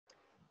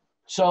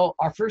So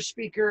our first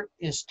speaker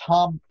is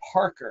Tom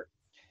Parker.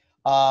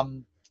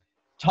 Um,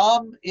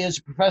 Tom is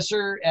a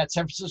professor at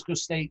San Francisco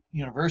State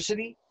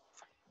University.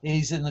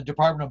 He's in the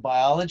Department of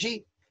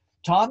Biology.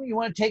 Tom, you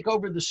want to take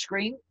over the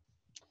screen?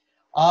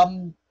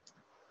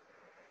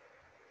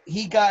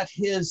 He got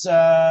his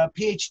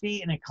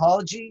PhD in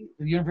ecology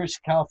at the University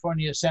of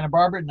California, Santa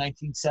Barbara in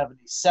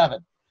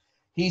 1977.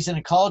 He's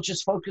an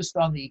ecologist focused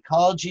on the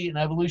ecology and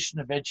evolution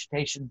of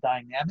vegetation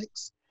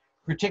dynamics,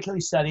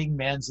 particularly studying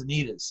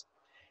manzanitas.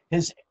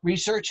 His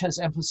research has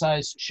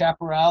emphasized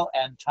chaparral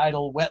and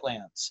tidal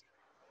wetlands.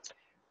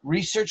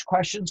 Research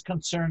questions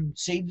concern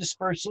seed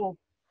dispersal,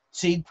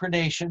 seed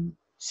predation,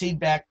 seed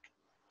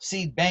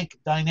bank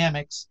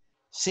dynamics,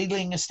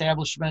 seedling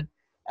establishment,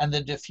 and the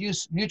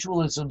diffuse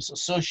mutualisms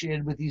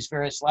associated with these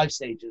various life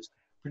stages,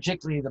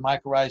 particularly the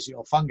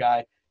mycorrhizal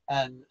fungi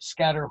and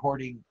scatter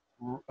hoarding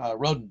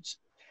rodents.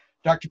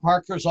 Dr.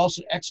 Parker is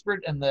also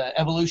expert in the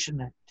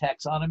evolution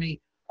taxonomy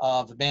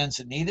of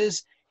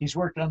manzanitas. He's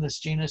worked on this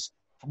genus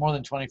for more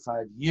than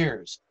 25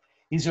 years.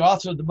 He's the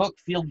author of the book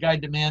Field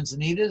Guide to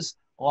Manzanitas,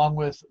 along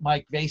with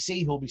Mike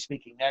Vasey, who will be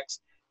speaking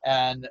next,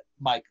 and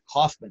Mike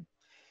Hoffman.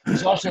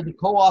 He's also the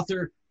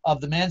co-author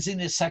of the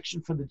Manzanitas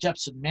section for the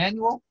Jepson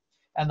Manual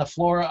and the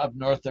Flora of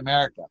North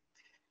America.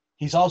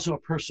 He's also a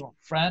personal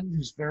friend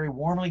who's very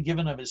warmly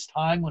given of his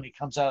time when he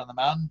comes out on the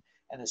mountain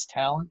and his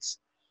talents.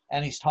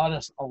 And he's taught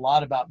us a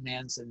lot about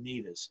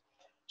manzanitas.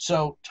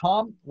 So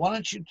Tom, why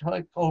don't you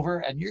take over,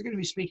 and you're going to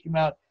be speaking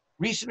about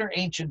recent or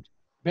ancient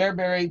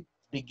Bearberry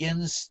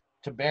begins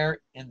to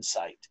bear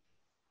insight.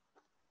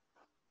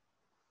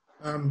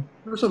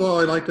 First of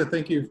all, I'd like to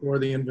thank you for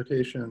the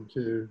invitation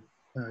to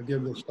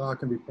give this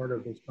talk and be part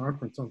of this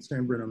conference on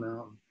San Bruno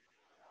Mountain.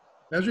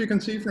 As you can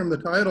see from the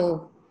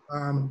title,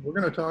 we're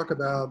going to talk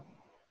about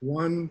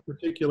one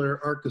particular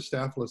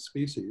Arctostaphylos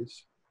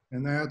species,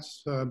 and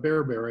that's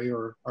Bearberry,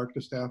 or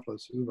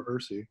Arctostaphylos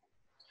uva-ursi.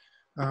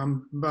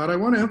 But I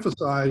want to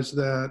emphasize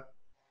that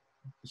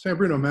San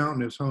Bruno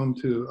Mountain is home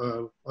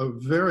to a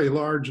very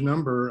large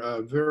number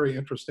of very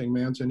interesting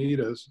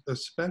manzanitas,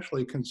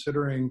 especially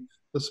considering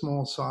the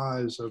small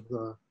size of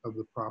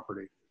the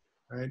property,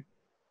 right?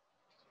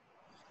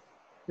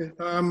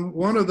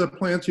 One of the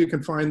plants you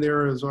can find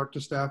there is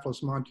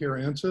Arctostaphylos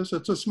monteraensis.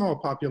 It's a small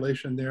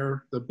population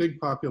there. The big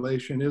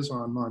population is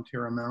on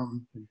Montera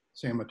Mountain in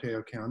San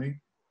Mateo County.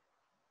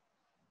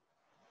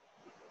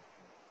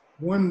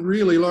 One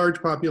really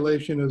large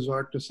population is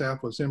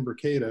Arctostaphylos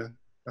imbricata.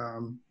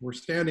 We're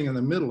standing in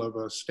the middle of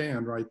a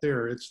stand right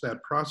there. It's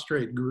that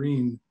prostrate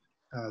green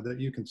that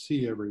you can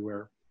see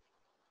everywhere.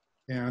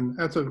 And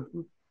that's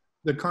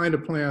the kind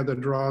of plant that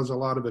draws a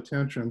lot of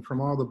attention from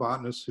all the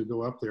botanists who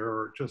go up there,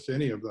 or just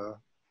any of the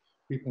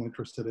people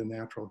interested in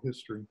natural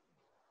history.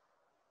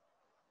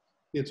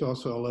 It's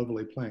also a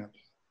lovely plant.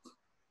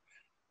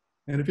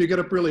 And if you get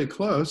up really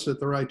close at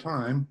the right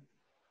time,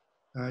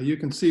 you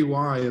can see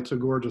why it's a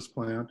gorgeous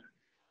plant.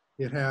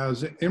 It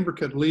has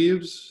imbricate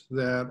leaves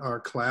that are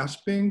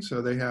clasping,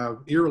 so they have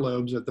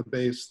earlobes at the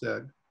base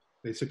that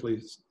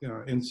basically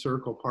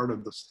encircle part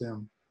of the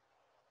stem.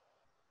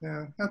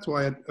 Yeah, that's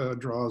why it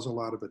draws a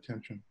lot of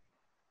attention.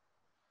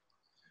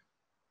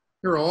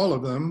 Here are all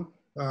of them.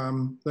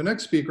 The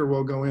next speaker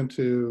will go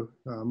into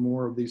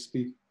more of these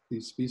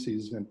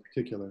species in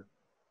particular.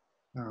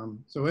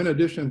 So in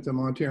addition to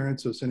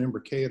monteraensis and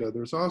imbricata,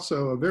 there's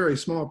also a very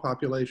small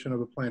population of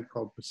a plant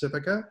called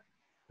pacifica.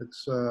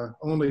 It's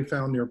only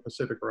found near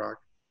Pacific Rock.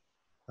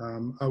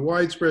 A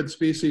widespread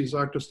species,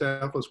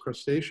 Arctostaphylos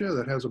crustacea,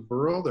 that has a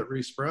burrow that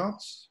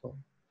resprouts,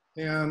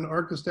 and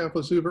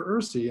Arctostaphylos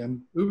uva-ursi.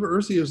 And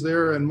uva-ursi is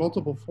there in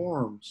multiple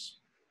forms.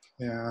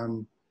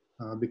 And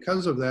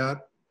because of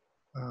that,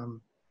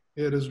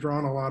 it has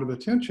drawn a lot of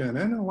attention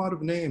and a lot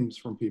of names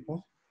from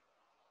people.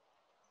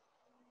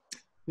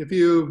 If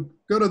you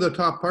go to the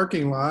top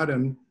parking lot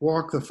and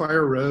walk the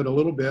fire road a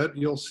little bit,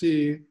 you'll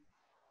see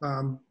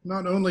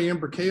not only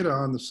imbricata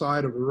on the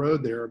side of the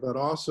road there, but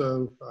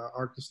also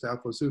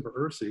Arctostaphylos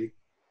uva-ursi.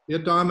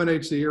 It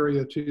dominates the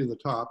area to the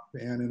top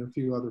and in a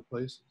few other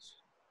places.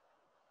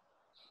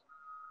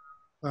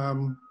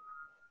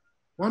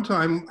 One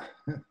time,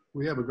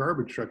 we have a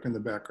garbage truck in the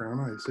background,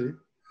 I see.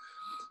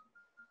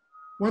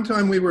 One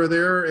time we were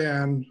there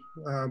and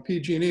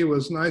PG&E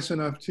was nice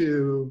enough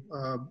to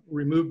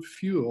remove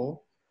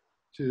fuel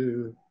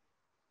to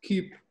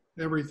keep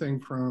everything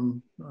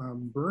from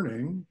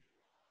burning.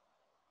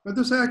 But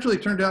this actually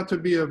turned out to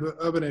be of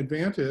an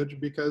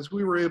advantage because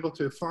we were able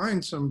to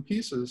find some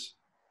pieces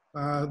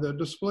that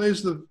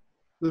displays the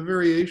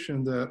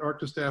variation that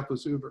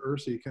Arctostaphylos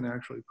uva-ursi can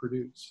actually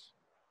produce.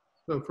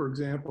 So for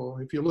example,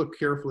 if you look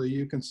carefully,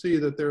 you can see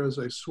that there is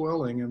a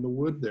swelling in the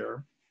wood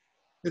there.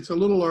 It's a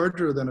little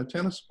larger than a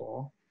tennis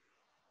ball.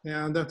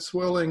 And that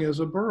swelling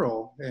is a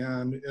burl,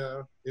 and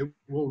it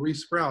will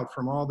resprout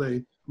from all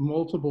the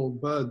multiple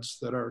buds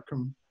that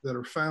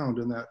are found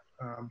in that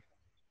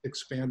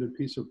expanded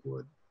piece of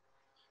wood.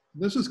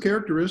 This is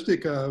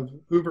characteristic of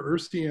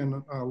uva-ursi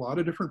in a lot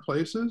of different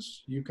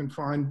places. You can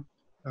find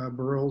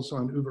burls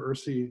on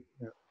uva-ursi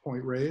at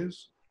Point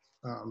Reyes.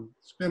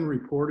 It's been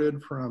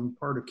reported from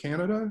part of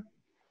Canada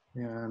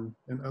and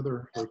in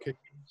other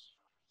locations.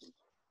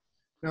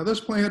 Now, this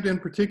plant in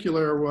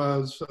particular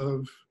was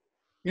of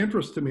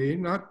interest to me,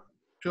 not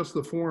just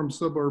the form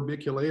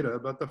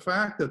suborbiculata, but the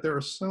fact that there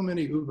are so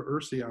many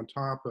uva-ursi on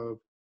top of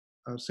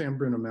San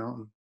Bruno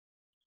Mountain.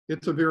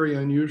 It's a very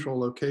unusual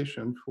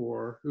location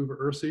for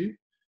uva-ursi,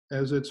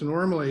 as it's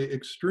normally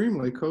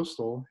extremely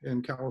coastal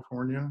in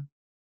California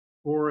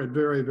or at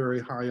very, very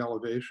high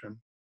elevation.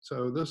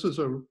 So this is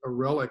a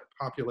relic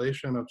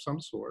population of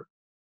some sort.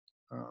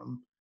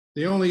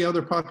 The only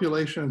other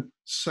population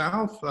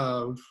south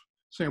of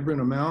San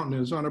Bruno Mountain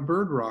is on a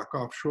bird rock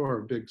offshore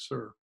of Big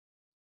Sur.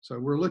 So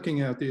we're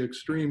looking at the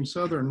extreme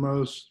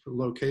southernmost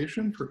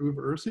location for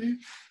uva-ursi,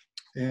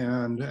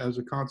 and as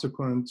a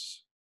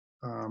consequence,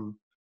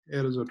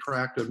 it has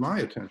attracted my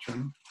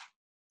attention,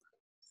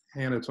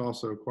 and it's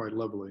also quite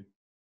lovely.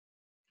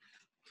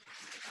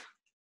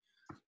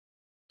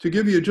 To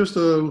give you just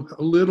a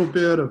little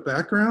bit of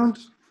background,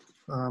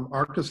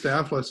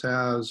 Arctostaphylos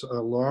has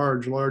a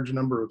large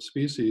number of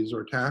species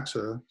or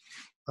taxa.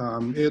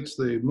 It's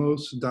the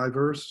most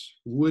diverse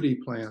woody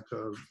plant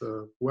of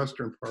the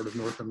western part of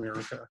North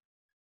America.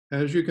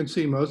 As you can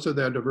see, most of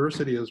that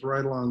diversity is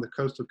right along the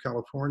coast of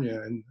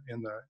California in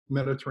the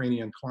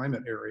Mediterranean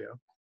climate area.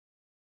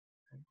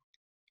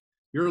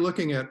 You're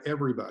looking at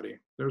everybody.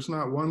 There's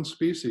not one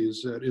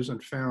species that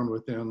isn't found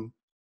within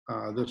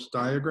this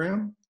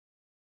diagram.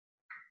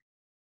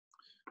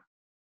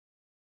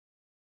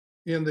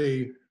 In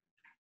the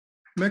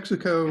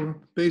Mexico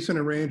Basin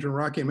and Range and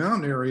Rocky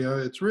Mountain area,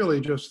 it's really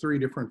just 3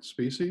 different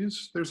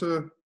species. There's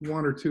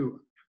one or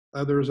two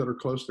others that are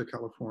close to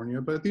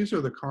California, but these are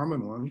the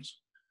common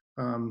ones.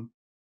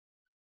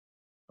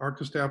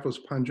 Arctostaphylos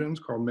pungens,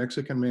 called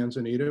Mexican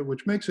manzanita,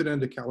 which makes it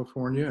into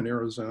California and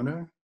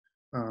Arizona.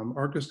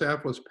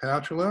 Arctostaphylos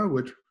patula,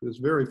 which is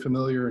very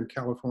familiar in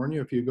California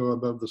if you go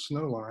above the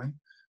snow line,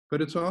 but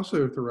it's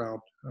also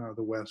throughout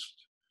the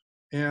West.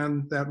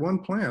 And that one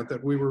plant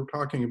that we were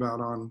talking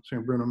about on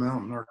San Bruno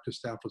Mountain,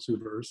 Arctostaphylos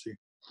uva-ursi.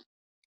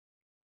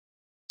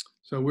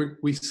 So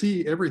we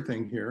see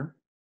everything here.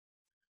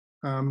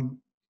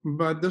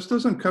 But this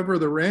doesn't cover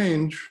the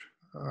range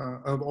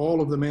of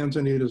all of the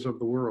manzanitas of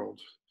the world.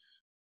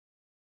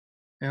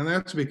 And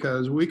that's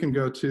because we can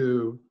go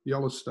to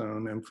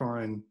Yellowstone and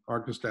find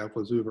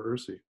Arctostaphylos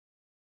uva-ursi.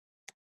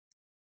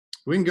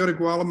 We can go to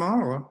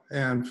Guatemala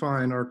and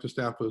find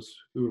Arctostaphylos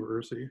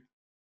uva-ursi,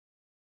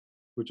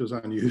 which is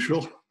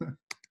unusual.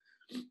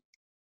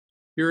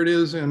 Here it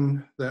is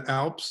in the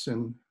Alps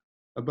and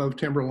above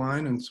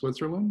timberline in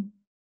Switzerland.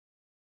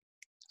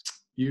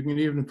 You can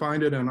even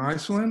find it in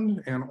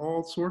Iceland and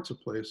all sorts of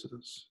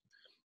places.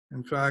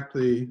 In fact,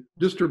 the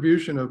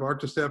distribution of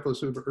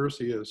Arctostaphylos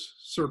uva-ursi is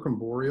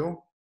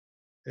circumboreal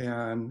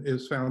and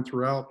is found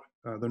throughout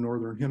the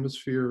northern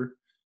hemisphere,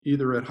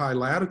 either at high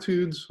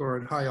latitudes or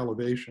at high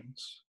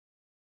elevations.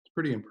 It's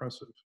pretty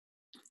impressive.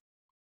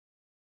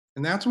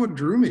 And that's what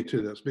drew me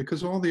to this,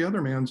 because all the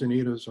other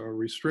manzanitas are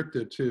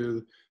restricted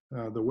to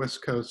the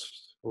west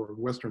coast or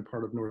western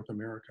part of North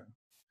America.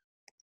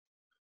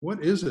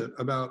 What is it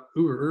about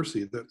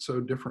uva-ursi that's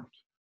so different?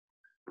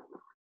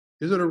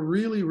 Is it a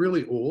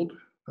really old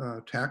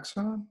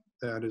taxon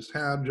that has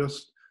had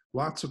just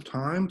lots of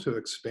time to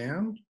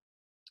expand?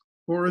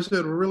 Or is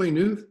it a really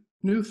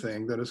new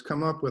thing that has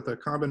come up with a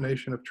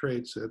combination of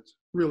traits that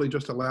really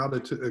just allowed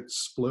it to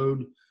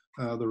explode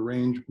the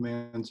range of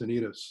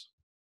manzanitas?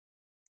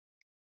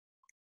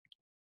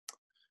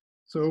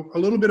 So a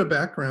little bit of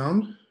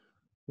background,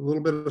 a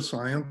little bit of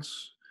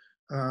science.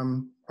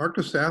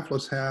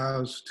 Arctostaphylos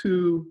has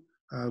 2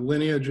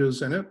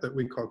 lineages in it that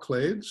we call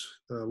clades,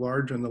 the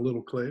large and the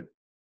little clade.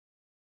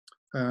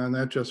 And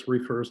that just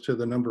refers to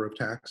the number of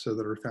taxa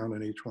that are found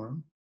in each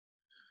one.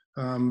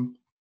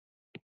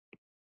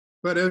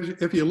 But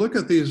if you look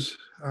at these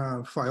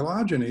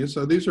phylogenies,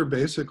 so these are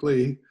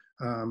basically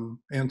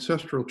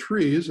ancestral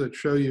trees that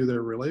show you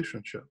their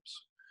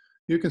relationships.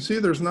 You can see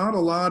there's not a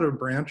lot of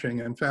branching.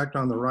 In fact,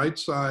 on the right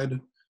side,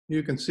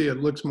 you can see it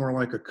looks more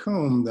like a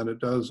comb than it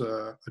does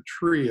a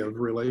tree of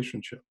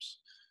relationships.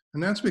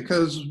 And that's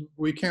because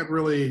we can't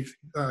really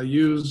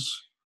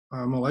use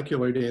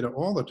molecular data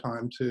all the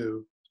time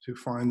to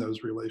find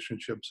those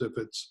relationships if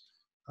it's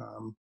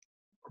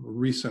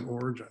recent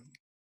origin.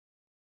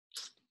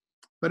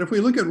 But if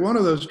we look at one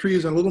of those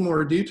trees in a little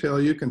more detail,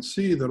 you can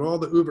see that all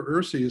the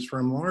uva-ursis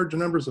from large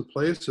numbers of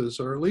places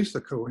are at least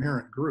a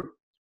coherent group.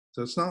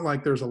 So it's not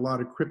like there's a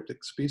lot of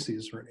cryptic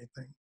species or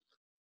anything.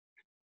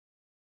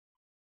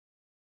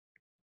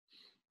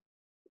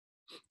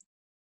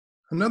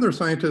 Another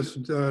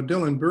scientist,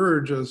 Dylan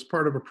Burge, as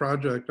part of a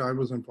project I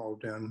was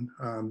involved in,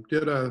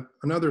 did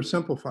another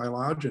simple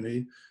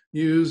phylogeny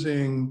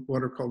using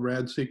what are called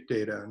rad-seq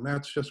data. And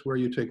that's just where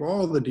you take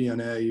all the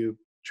DNA, you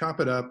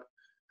chop it up,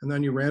 and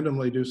then you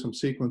randomly do some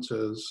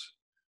sequences.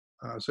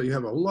 So you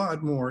have a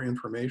lot more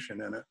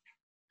information in it.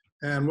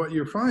 And what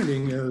you're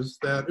finding is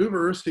that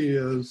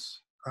uva-ursi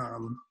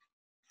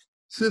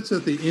sits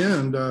at the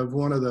end of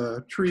one of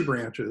the tree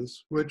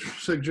branches, which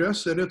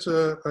suggests that it's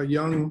a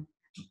young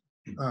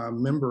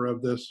member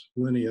of this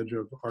lineage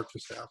of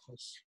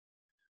Arctostaphylos.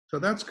 So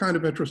that's kind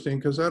of interesting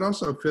because that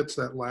also fits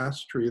that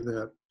last tree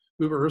that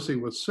uva-ursi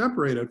was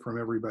separated from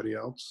everybody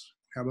else,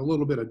 had a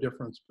little bit of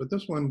difference, but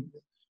this one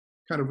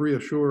kind of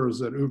reassures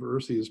that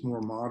uva-ursi is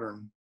more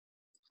modern.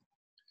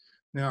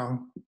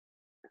 Now,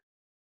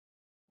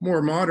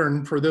 more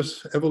modern for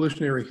this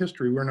evolutionary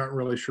history, we're not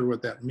really sure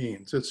what that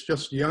means. It's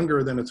just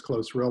younger than its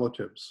close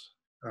relatives.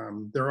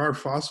 There are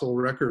fossil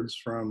records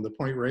from the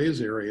Point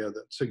Reyes area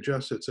that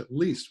suggest it's at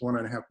least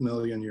 1.5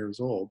 million years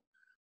old.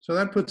 So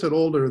that puts it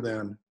older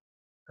than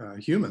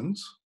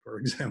humans, for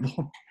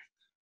example,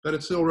 but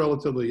it's still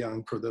relatively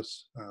young for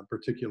this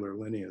particular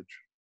lineage.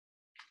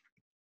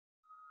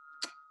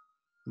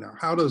 Now,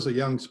 how does a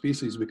young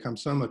species become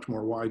so much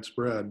more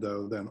widespread,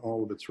 though, than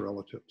all of its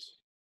relatives?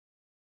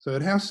 So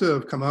it has to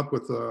have come up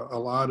with a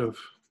lot of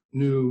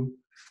new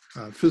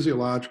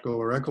physiological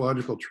or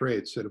ecological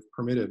traits that have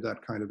permitted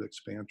that kind of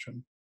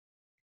expansion.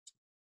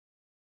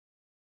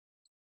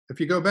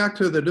 If you go back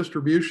to the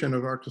distribution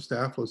of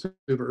Arctostaphylos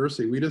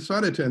uva-ursi, we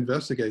decided to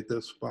investigate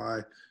this by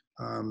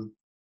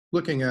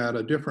looking at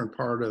a different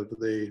part of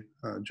the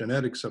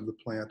genetics of the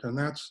plant, and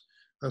that's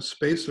a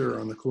spacer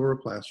on the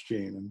chloroplast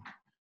gene.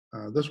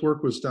 And this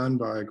work was done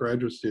by a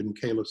graduate student,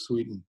 Kayla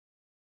Sweeten.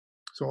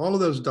 So all of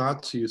those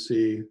dots you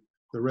see,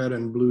 the red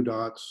and blue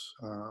dots,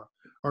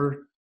 are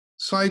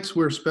sites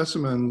where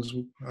specimens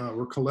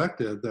were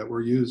collected that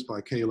were used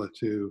by Kayla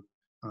to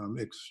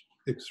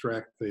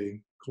extract the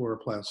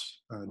chloroplast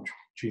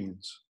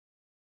genes.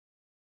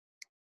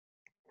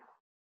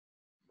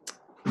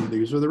 And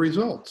these are the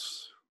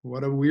results.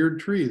 What a weird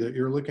tree that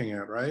you're looking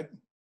at, right?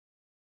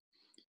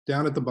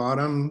 Down at the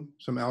bottom,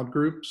 some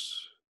outgroups,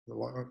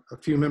 a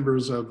few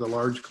members of the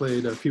large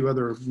clade, a few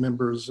other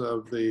members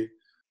of the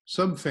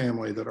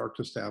subfamily that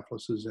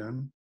Arctostaphylos is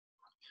in.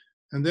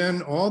 And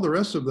then all the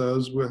rest of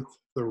those with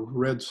the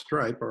red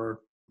stripe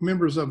are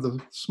members of the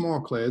small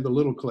clade, the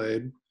little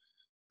clade,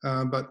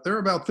 but there are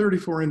about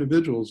 34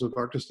 individuals of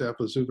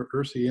Arctostaphylos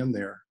uva-ursi in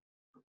there.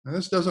 And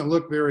this doesn't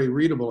look very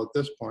readable at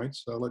this point,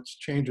 so let's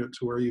change it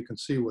to where you can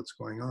see what's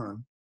going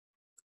on.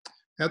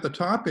 At the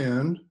top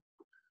end,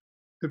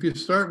 if you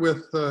start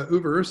with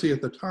uva-ursi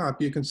at the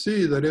top, you can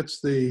see that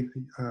it's the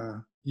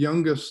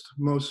youngest,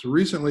 most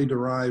recently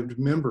derived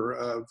member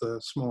of the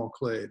small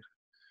clade.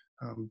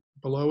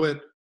 Below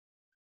it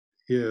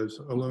is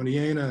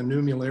Alloniana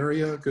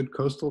numularia, good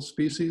coastal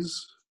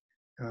species,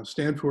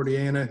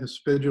 Stanfordiana,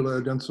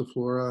 Hispidula,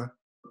 densiflora,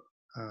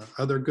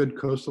 other good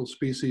coastal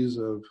species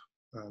of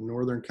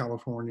Northern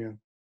California.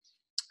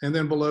 And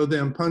then below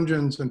them,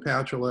 pungens and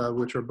patula,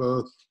 which are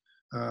both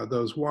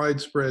those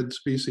widespread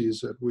species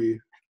that we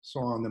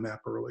saw on the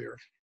map earlier.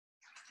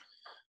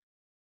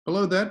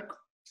 Below that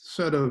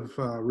set of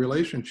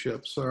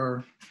relationships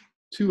are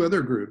two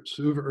other groups,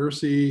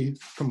 uva-ursi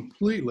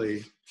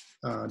completely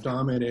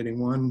dominating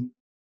one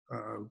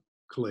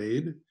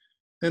clade,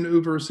 and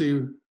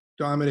uva-ursi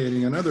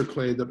dominating another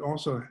clade that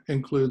also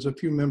includes a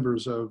few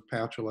members of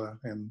patula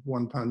and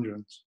one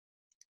pungens.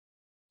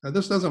 Now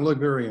this doesn't look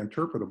very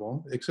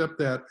interpretable, except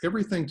that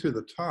everything to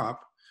the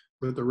top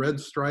with the red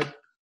stripe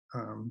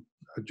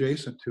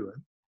adjacent to it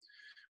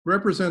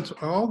represents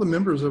all the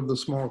members of the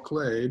small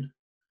clade,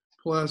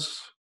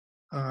 plus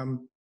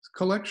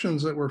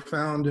collections that were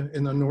found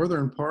in the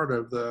northern part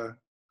of the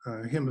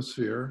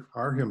hemisphere,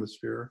 our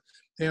hemisphere,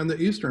 and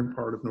the eastern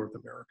part of North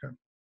America.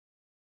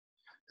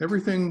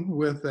 Everything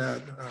with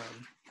that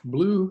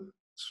blue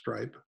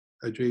stripe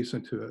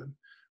adjacent to it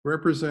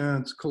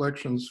represents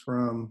collections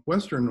from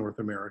Western North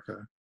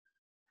America.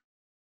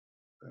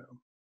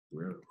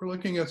 We're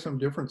looking at some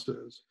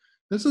differences.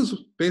 This is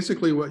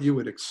basically what you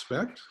would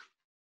expect.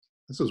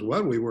 This is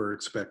what we were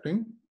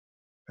expecting.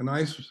 A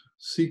nice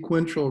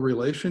sequential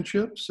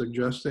relationship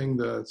suggesting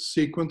the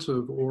sequence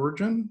of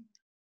origin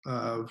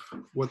of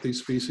what these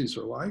species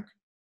are like.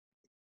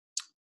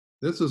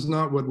 This is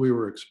not what we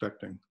were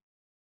expecting.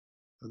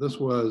 This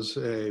was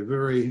a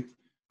very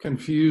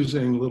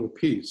confusing little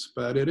piece,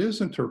 but it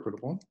is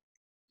interpretable.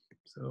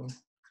 So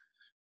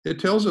it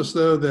tells us,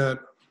 though, that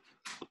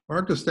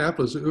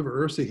Arctostaphylos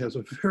uva-ursi has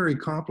a very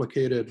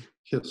complicated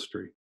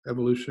history,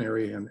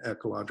 evolutionary and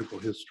ecological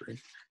history.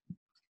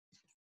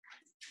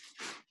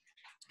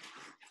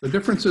 The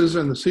differences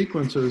in the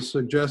sequences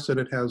suggest that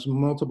it has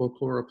multiple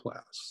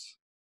chloroplasts.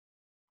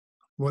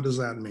 What does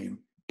that mean?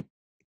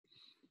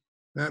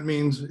 That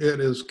means it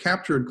is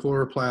captured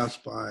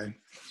chloroplast by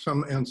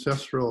some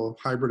ancestral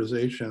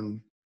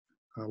hybridization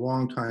a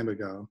long time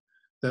ago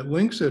that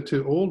links it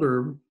to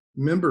older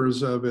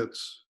members of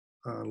its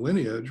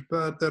lineage,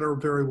 but that are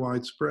very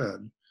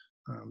widespread.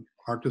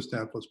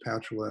 Arctostaphylos,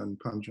 patula, and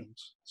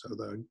pungens. So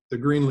the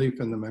green leaf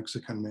in the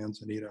Mexican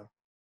manzanita.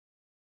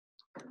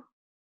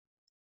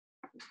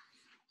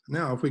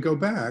 Now, if we go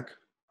back,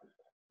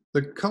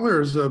 the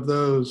colors of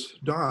those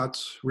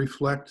dots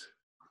reflect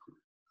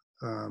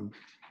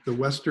the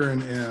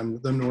western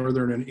and the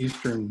northern and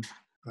eastern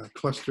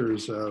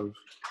clusters of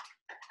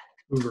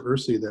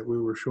uva-ursi that we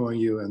were showing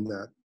you in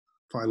that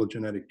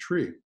phylogenetic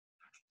tree.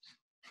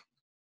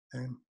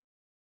 Okay.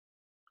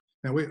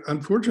 Now,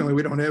 unfortunately,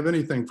 we don't have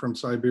anything from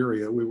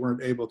Siberia. We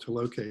weren't able to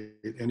locate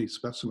any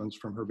specimens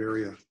from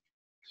Herbaria.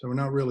 So we're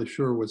not really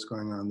sure what's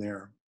going on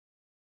there.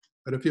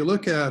 But if you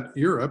look at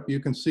Europe, you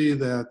can see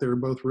that there are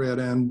both red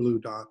and blue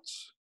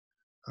dots.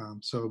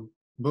 So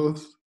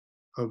both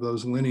of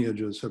those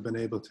lineages have been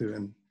able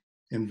to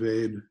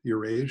invade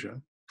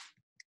Eurasia.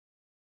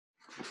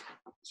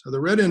 So the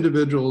red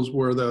individuals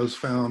were those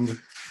found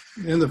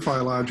in the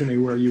phylogeny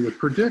where you would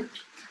predict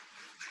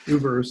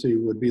uva-ursi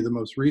would be the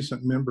most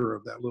recent member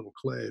of that little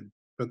clade.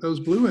 But those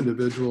blue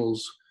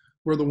individuals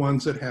were the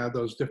ones that had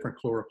those different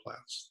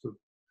chloroplasts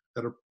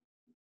that are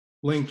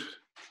linked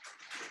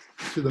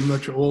to the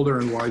much older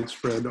and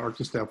widespread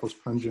Arctostaphylos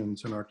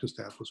pungens and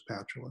Arctostaphylos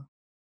patula.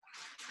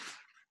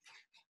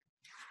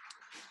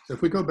 So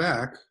if we go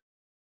back,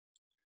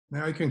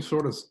 now you can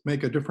sort of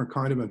make a different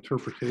kind of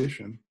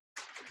interpretation.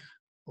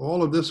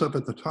 All of this up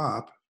at the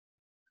top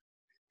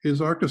is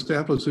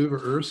Arctostaphylos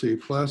uva-ursi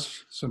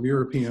plus some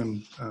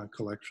European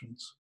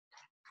collections.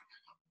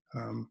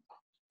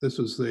 This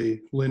is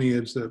the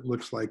lineage that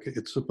looks like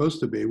it's supposed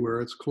to be, where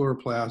its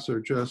chloroplasts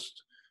are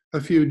just a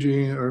few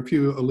gene or a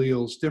few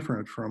alleles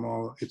different from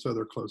all its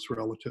other close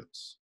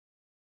relatives.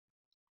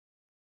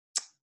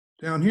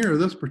 Down here,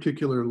 this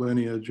particular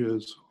lineage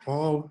is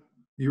all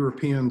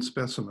European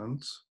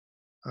specimens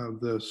of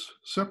this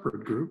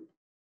separate group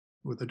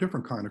with a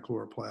different kind of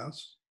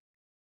chloroplast.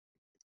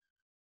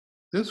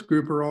 This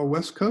group are all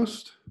West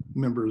Coast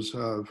members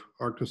of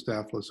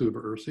Arctostaphylos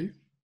uva-ursi.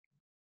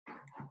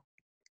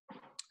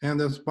 And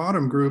this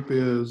bottom group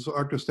is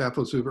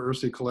Arctostaphylos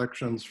uva-ursi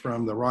collections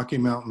from the Rocky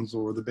Mountains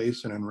or the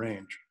Basin and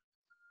Range.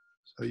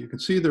 So you can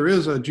see there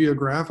is a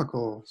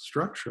geographical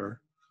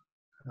structure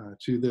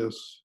to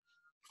this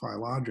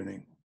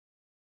phylogeny.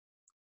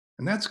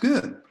 And that's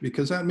good,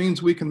 because that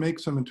means we can make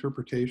some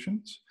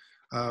interpretations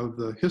of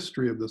the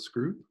history of this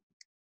group.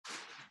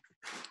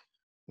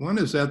 One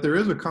is that there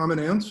is a common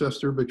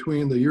ancestor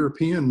between the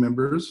European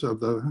members of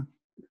the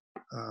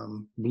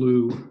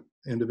blue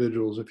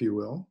individuals, if you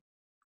will.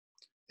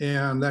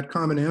 And that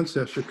common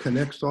ancestor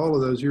connects all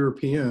of those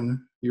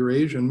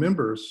Eurasian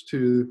members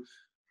to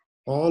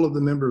all of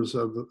the members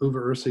of the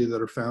uva-ursi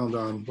that are found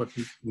on what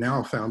we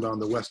now found on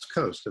the west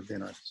coast of the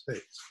United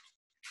States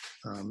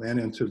and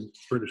into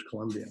British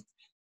Columbia.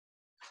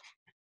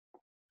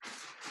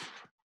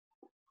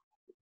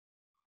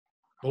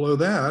 Below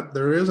that,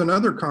 there is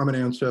another common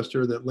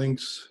ancestor that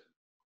links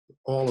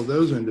all of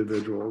those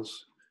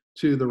individuals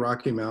to the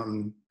Rocky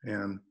Mountain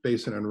and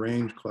Basin and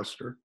Range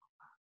cluster.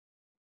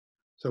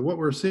 So what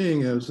we're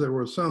seeing is there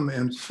was some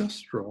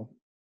ancestral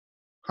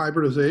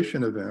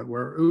hybridization event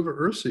where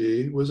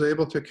uva-ursi was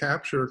able to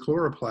capture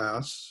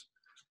chloroplasts,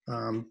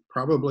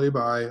 probably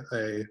by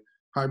a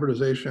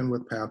hybridization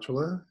with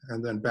patula,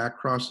 and then back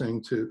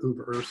crossing to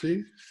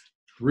uva-ursi,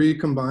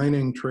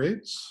 recombining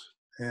traits,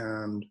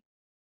 and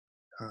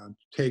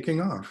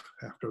taking off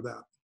after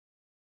that.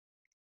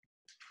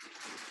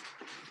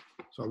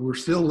 So we're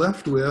still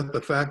left with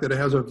the fact that it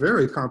has a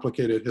very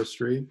complicated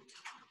history,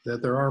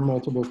 that there are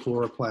multiple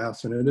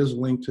chloroplasts, and it is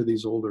linked to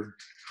these older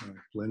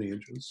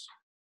lineages.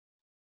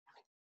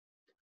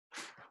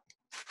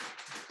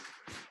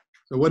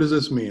 So what does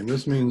this mean?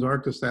 This means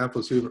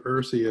Arctostaphylos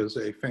uva-ursi is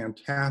a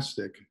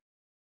fantastic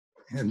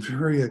and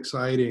very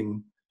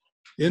exciting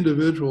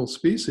individual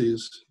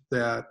species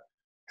that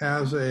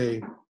has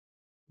a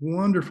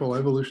wonderful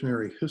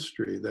evolutionary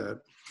history that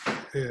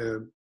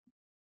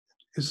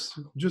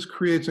just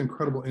creates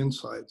incredible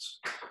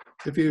insights.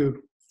 If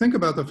you think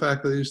about the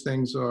fact that these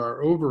things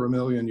are over 1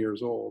 million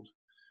years old,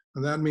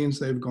 and that means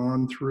they've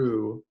gone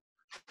through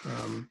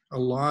a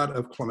lot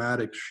of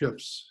climatic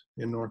shifts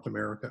in North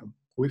America.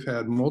 We've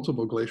had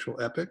multiple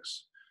glacial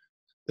epochs,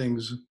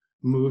 things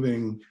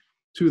moving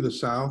to the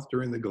south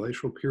during the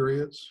glacial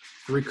periods,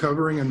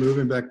 recovering and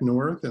moving back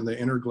north in the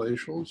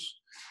interglacials,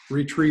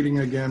 retreating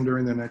again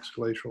during the next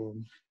glacial,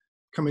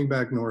 coming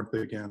back north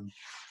again.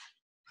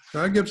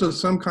 That gives us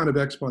some kind of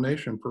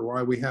explanation for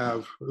why we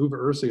have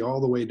uva-ursi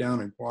all the way down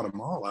in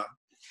Guatemala,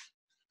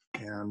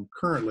 and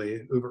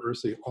currently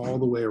uva-ursi all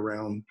the way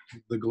around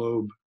the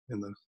globe in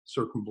the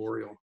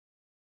circumboreal.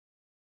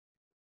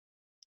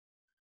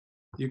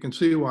 You can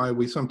see why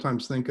we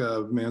sometimes think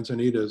of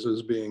manzanitas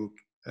as being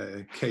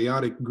a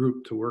chaotic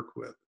group to work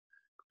with,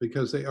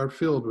 because they are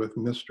filled with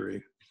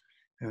mystery.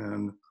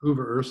 And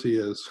uva-ursi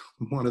is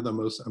one of the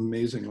most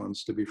amazing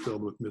ones to be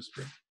filled with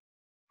mystery.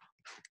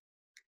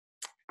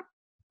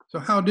 So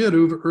how did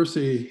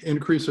uva-ursi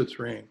increase its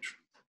range?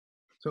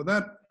 So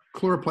that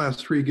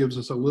chloroplast tree gives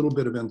us a little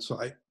bit of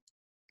insight.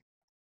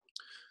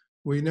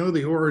 We know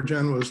the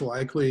origin was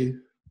likely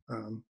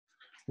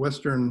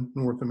Western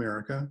North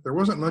America. There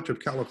wasn't much of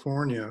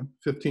California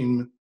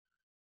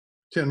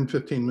 10,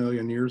 15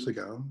 million years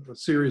ago, a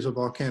series of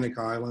volcanic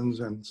islands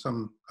and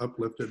some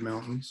uplifted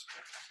mountains.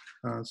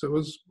 So it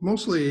was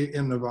mostly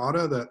in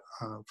Nevada that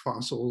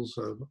fossils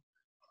of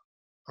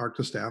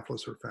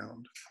Arctostaphylos are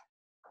found.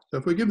 So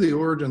if we give the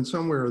origin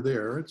somewhere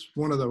there, it's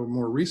one of the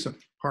more recent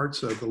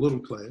parts of the little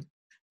clade,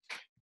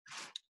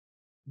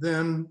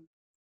 then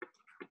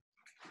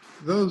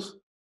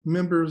those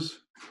members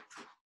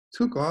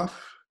took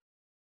off,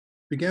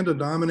 began to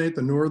dominate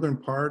the northern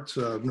parts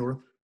of North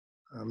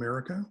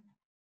America,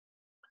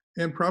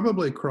 and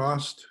probably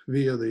crossed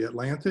via the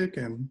Atlantic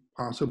and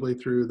possibly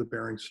through the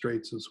Bering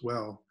Straits as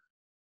well.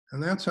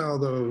 And that's how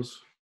those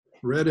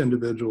red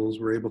individuals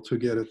were able to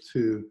get it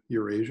to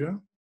Eurasia.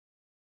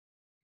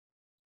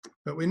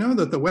 But we know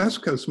that the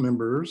West Coast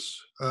members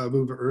of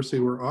uva-ursi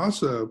were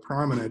also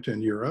prominent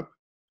in Europe.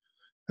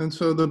 And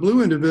so the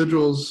blue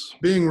individuals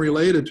being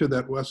related to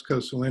that West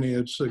Coast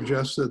lineage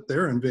suggests that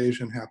their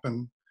invasion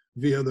happened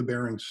via the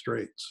Bering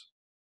Straits.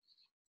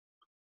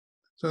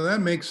 So that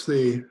makes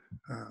the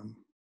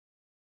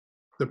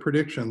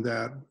prediction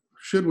that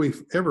should we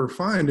ever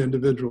find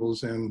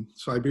individuals in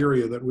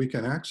Siberia that we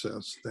can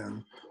access,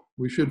 then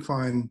we should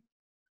find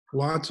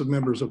lots of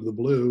members of the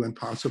blue and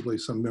possibly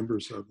some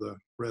members of the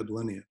red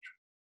lineage.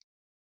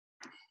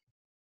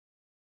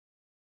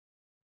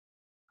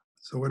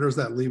 So where does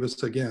that leave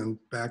us again?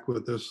 Back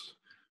with this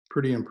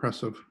pretty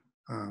impressive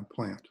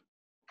plant.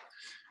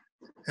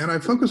 And I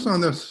focused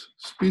on this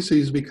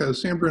species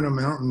because San Bruno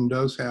Mountain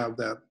does have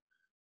that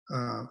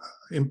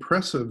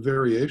impressive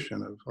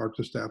variation of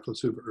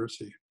Arctostaphylos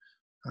uva-ursi.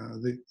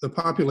 The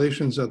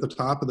populations at the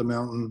top of the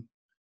mountain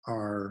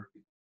are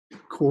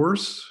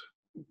coarse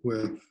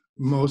with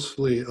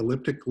mostly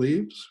elliptic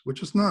leaves,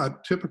 which is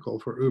not typical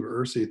for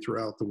uva-ursi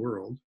throughout the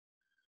world,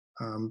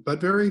 but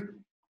very,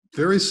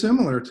 very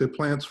similar to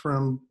plants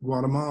from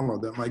Guatemala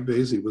that Mike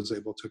Vasey was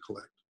able to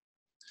collect.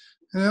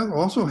 And it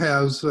also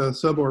has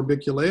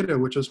suborbiculata,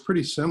 which is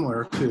pretty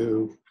similar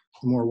to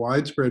the more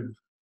widespread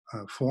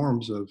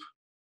forms of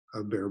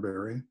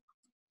Bearberry,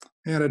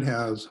 and it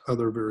has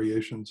other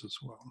variations as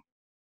well.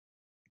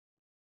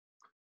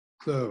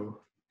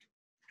 So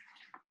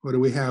what do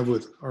we have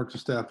with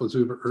Arctostaphylos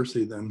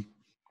uva-ursi then?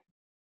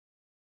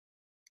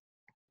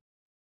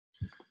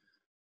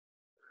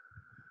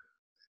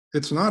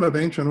 It's not of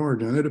ancient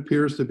origin. It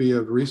appears to be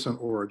of recent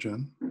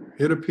origin.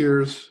 It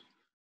appears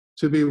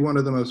to be one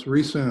of the most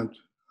recent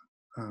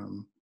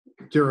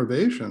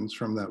derivations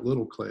from that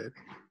little clade.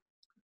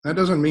 That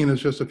doesn't mean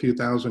it's just a few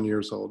thousand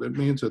years old. It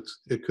means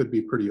it could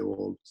be pretty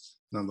old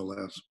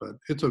nonetheless, but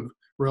it's a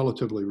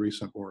relatively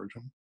recent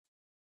origin.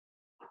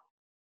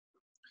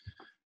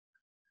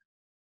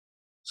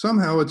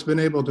 Somehow it's been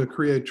able to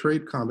create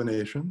trait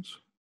combinations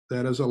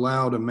that has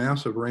allowed a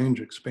massive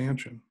range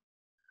expansion.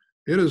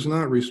 It is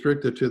not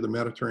restricted to the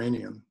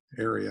Mediterranean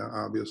area,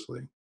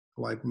 obviously,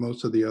 like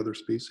most of the other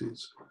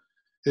species.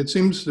 It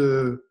seems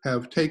to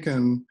have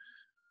taken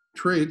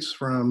traits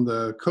from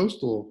the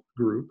coastal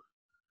group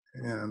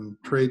and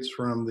traits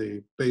from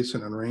the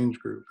basin and range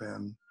group,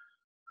 and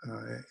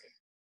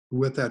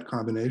with that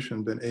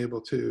combination been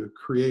able to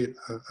create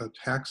a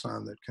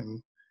taxon that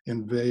can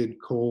invade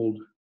cold,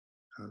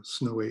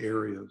 snowy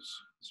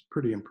areas. It's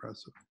pretty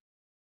impressive.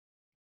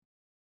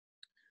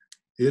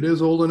 It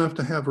is old enough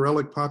to have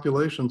relic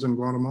populations in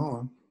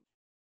Guatemala.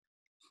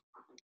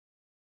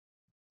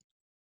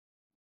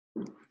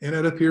 And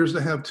it appears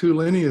to have two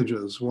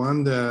lineages,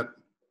 one that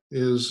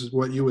is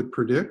what you would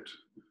predict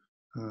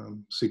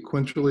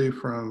sequentially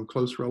from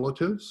close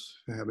relatives,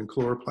 having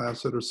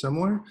chloroplasts that are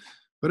similar,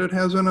 but it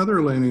has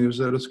another lineage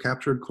that has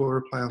captured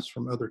chloroplasts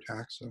from other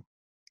taxa.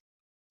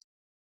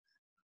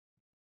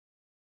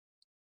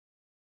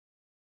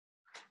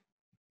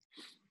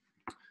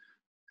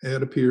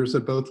 It appears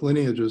that both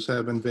lineages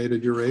have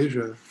invaded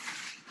Eurasia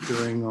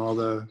during all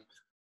the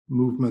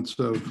movements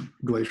of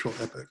glacial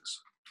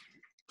epochs.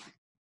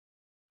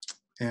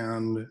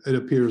 And it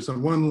appears that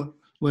one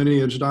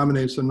lineage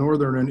dominates the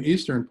northern and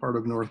eastern part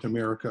of North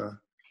America,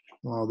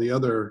 while the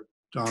other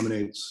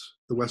dominates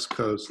the West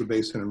Coast, the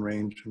Basin and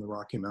Range, and the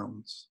Rocky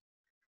Mountains.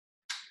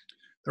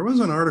 There was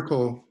an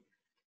article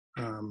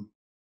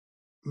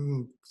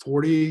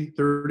 40,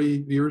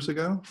 30 years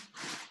ago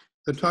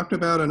that talked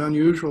about an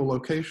unusual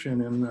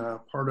location in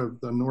part of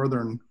the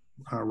northern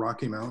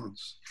Rocky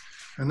Mountains.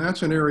 And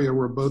that's an area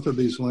where both of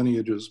these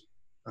lineages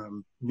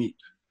meet.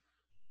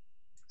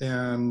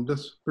 And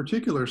this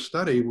particular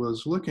study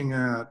was looking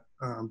at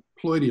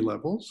ploidy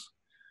levels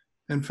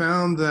and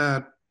found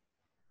that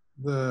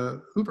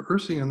the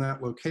uva-ursi in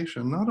that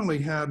location not only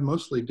had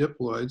mostly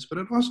diploids, but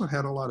it also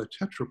had a lot of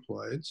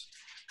tetraploids.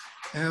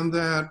 And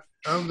that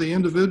of the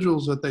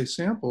individuals that they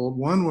sampled,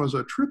 one was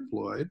a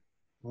triploid,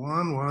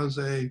 one was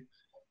a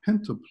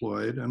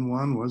pentaploid, and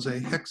one was a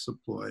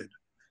hexaploid.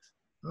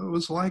 It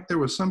was like there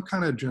was some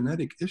kind of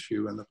genetic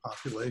issue in the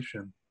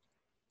population.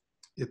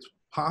 It's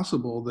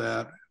possible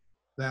that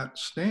that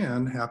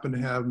stand happened to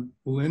have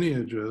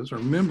lineages or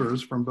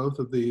members from both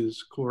of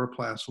these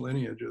chloroplast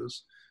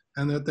lineages,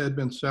 and that they'd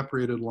been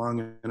separated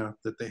long enough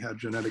that they had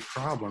genetic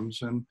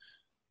problems. And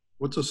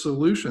what's a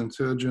solution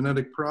to a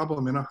genetic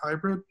problem in a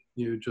hybrid?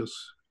 You just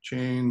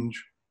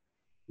change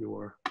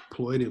your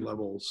ploidy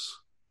levels,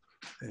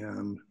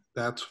 and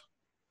that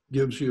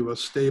gives you a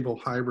stable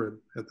hybrid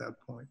at that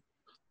point.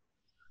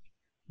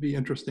 Be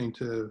interesting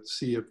to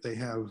see if they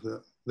have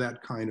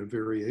that kind of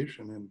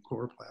variation in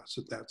chloroplasts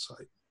at that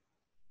site.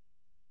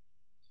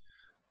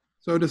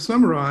 So to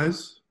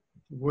summarize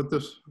what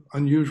this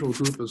unusual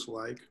group is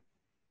like,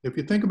 if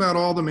you think about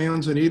all the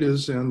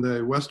manzanitas in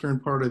the western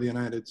part of the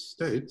United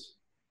States,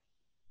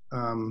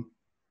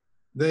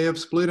 they have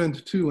split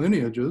into two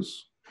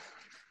lineages,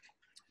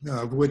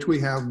 of which we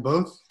have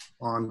both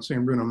on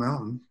San Bruno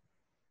Mountain,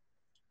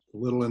 a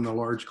little in the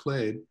large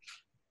clade.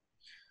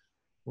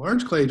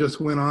 Large clade just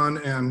went on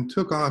and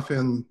took off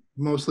in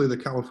mostly the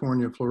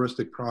California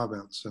floristic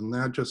province, and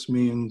that just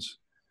means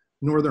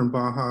northern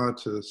Baja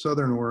to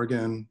southern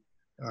Oregon,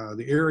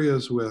 the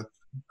areas with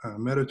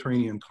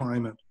Mediterranean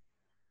climate,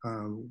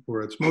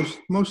 where it's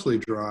mostly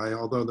dry,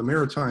 although the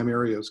maritime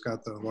area has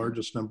got the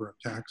largest number of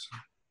taxa.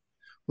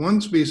 One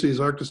species,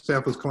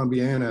 Arctostaphylos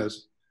columbiana,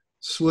 has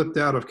slipped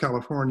out of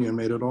California and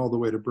made it all the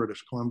way to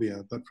British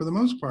Columbia. But for the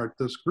most part,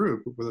 this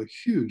group, with a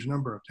huge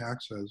number of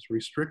taxa, is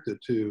restricted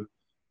to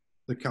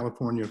the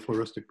California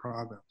floristic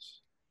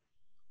province.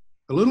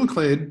 The little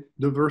clade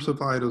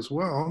diversified as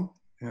well,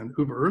 and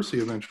uva-ursi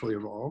eventually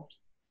evolved.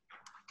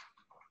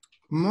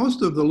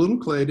 Most of the little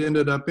clade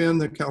ended up in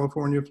the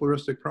California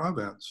floristic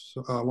province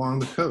along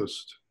the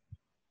coast.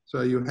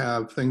 So you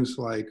have things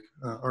like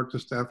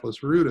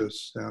Arctostaphylos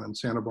rudis down in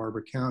Santa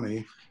Barbara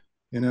County.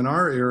 And in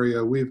our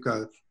area, we've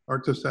got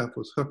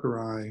Arctostaphylos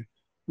hookeri,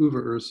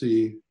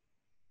 uva-ursi,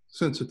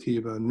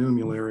 sensitiva,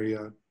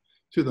 numularia.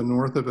 To the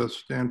north of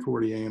us,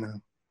 Stanfordiana,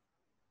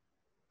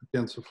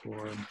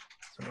 densiflora.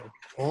 So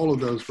all of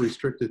those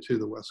restricted to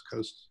the West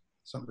Coast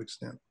to some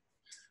extent.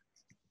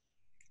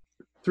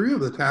 Three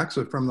of the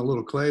taxa from the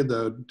little clade,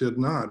 though, did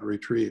not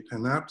retreat,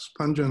 and that's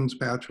pungens,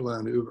 patula,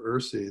 and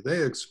uva-ursi.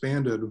 They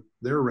expanded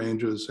their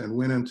ranges and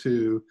went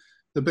into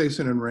the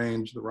Basin and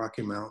Range, the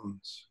Rocky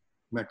Mountains,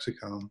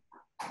 Mexico.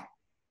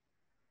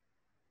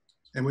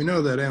 And we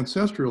know that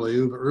ancestrally,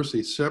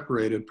 uva-ursi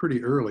separated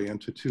pretty early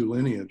into two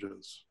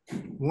lineages,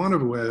 one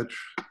of which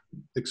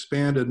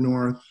expanded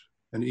north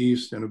and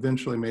east and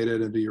eventually made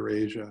it into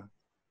Eurasia,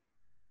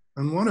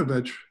 and one of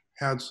which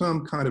had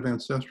some kind of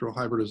ancestral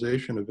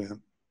hybridization event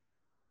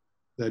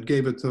that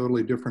gave it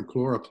totally different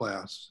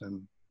chloroplasts.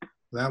 And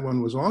that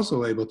one was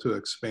also able to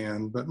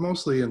expand, but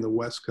mostly in the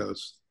West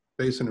Coast,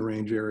 Basin and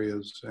Range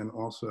areas, and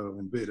also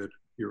invaded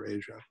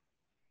Eurasia.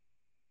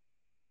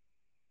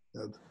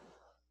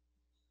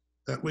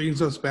 That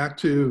leads us back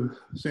to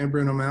San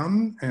Bruno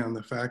Mountain and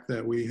the fact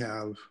that we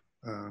have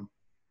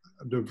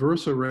a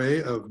diverse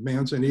array of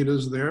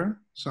manzanitas there,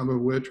 some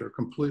of which are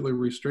completely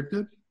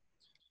restricted.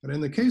 But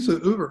in the case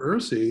of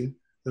uva-ursi,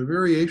 the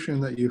variation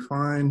that you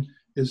find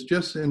is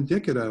just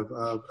indicative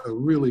of a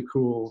really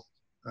cool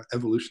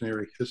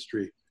evolutionary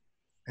history,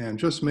 and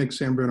just makes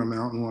San Bruno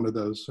Mountain one of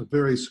those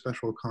very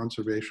special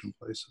conservation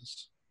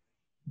places.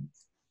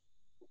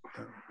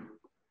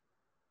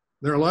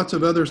 There are lots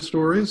of other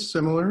stories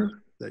similar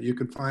that you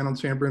could find on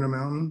San Bruno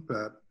Mountain,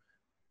 but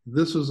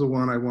this is the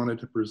one I wanted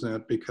to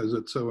present because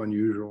it's so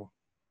unusual.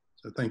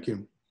 So thank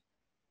you.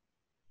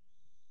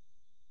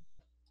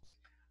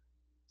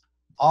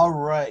 All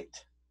right,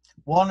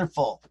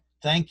 wonderful.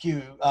 Thank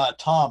you,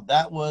 Tom.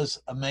 That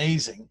was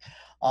amazing.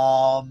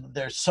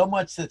 There's so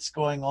much that's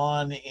going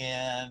on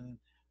in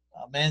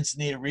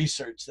manzanita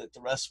research that the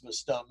rest of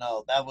us don't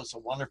know. That was a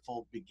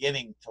wonderful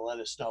beginning to let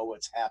us know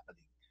what's happening.